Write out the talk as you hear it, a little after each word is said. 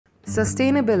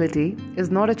Sustainability is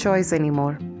not a choice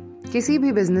anymore. किसी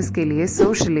भी business के लिए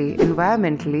सोशली,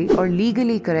 एनवायरमेंटली और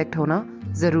लीगली करेक्ट होना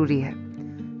ज़रूरी है।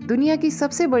 दुनिया की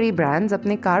सबसे बड़ी ब्रांड्स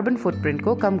अपने कार्बन फुटप्रिंट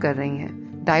को कम कर रही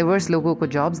हैं, डाइवर्स लोगों को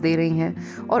जॉब्स दे रही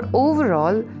हैं और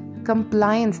ओवरऑल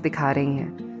कंप्लायंस दिखा रही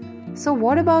हैं। So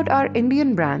what about our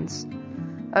Indian brands?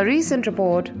 A recent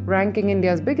report ranking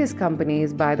India's biggest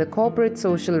companies by the corporate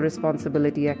social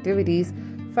responsibility activities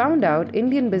found out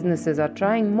Indian businesses are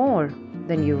trying more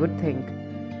than you would think.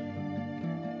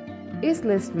 इस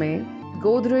list में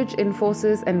Godrej,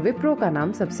 Infosys and Wipro का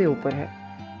नाम सबसे ऊपर है.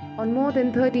 On more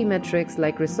than 30 metrics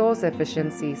like resource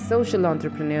efficiency, social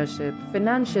entrepreneurship,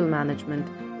 financial management,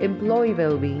 employee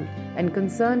well-being, and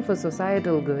concern for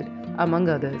societal good, among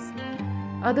others.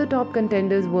 Other top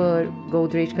contenders were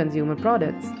Godrej Consumer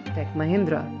Products, Tech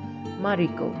Mahindra,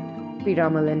 Marico,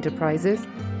 Piramal Enterprises,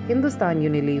 Hindustan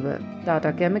Unilever,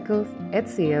 Tata Chemicals,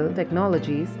 HCL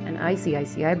Technologies and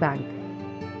ICICI Bank.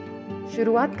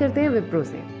 शुरुआत करते हैं विप्रो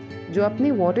से, जो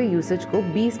अपने water usage को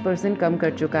 20% कम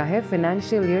कर चुका है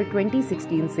फाइनेंशियल ईयर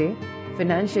 2016 से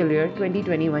फाइनेंशियल ईयर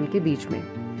 2021 के बीच में.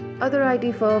 Other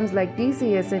IT firms like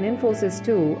TCS and Infosys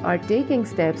too are taking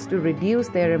steps to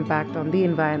reduce their impact on the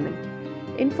environment.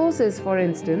 Infosys, for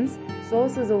instance,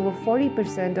 sources over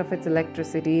 40% of its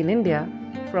electricity in India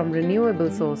from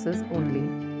renewable sources only.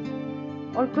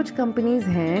 और कुछ companies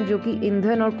हैं जो कि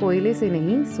ईंधन और कोयले से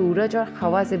नहीं, सूरज और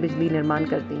हवा से बिजली निर्माण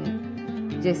करती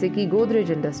हैं, जैसे कि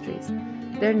Godrej Industries.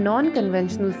 Their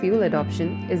non-conventional fuel adoption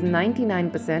is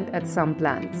 99% at some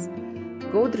plants.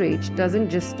 Godrej doesn't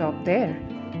just stop there.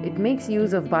 It makes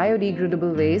use of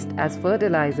biodegradable waste as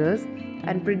fertilizers,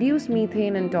 and produced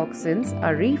methane and toxins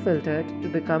are refiltered to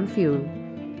become fuel.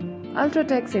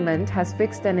 Ultratech Cement has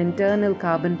fixed an internal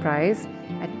carbon price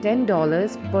at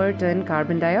 $10 per ton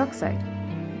carbon dioxide,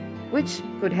 which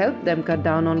could help them cut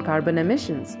down on carbon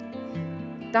emissions.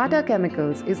 Tata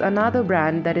Chemicals is another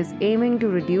brand that is aiming to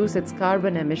reduce its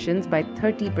carbon emissions by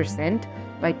 30%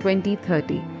 by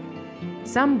 2030.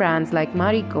 Some brands like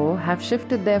Marico have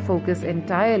shifted their focus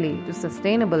entirely to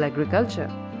sustainable agriculture.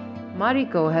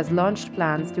 Marico has launched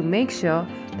plans to make sure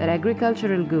that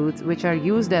agricultural goods which are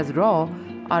used as raw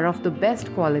are of the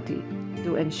best quality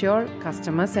to ensure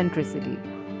customer centricity.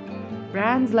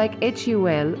 Brands like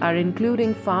HUL are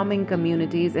including farming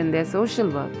communities in their social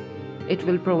work. It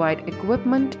will provide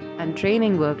equipment and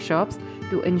training workshops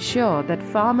to ensure that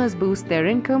farmers boost their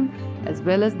income as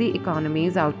well as the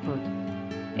economy's output.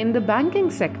 In the banking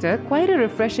sector, quite a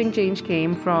refreshing change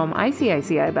came from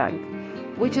ICICI Bank,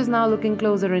 which is now looking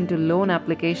closer into loan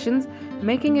applications,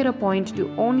 making it a point to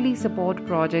only support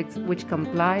projects which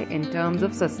comply in terms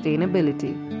of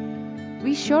sustainability.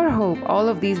 We sure hope all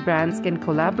of these brands can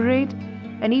collaborate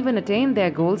and even attain their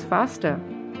goals faster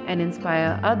and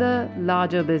inspire other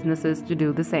larger businesses to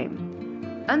do the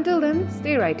same. Until then,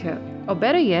 stay right here. Or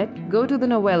better yet, go to the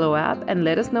Novello app and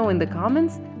let us know in the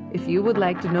comments if you would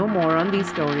like to know more on these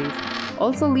stories.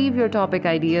 Also leave your topic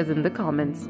ideas in the comments.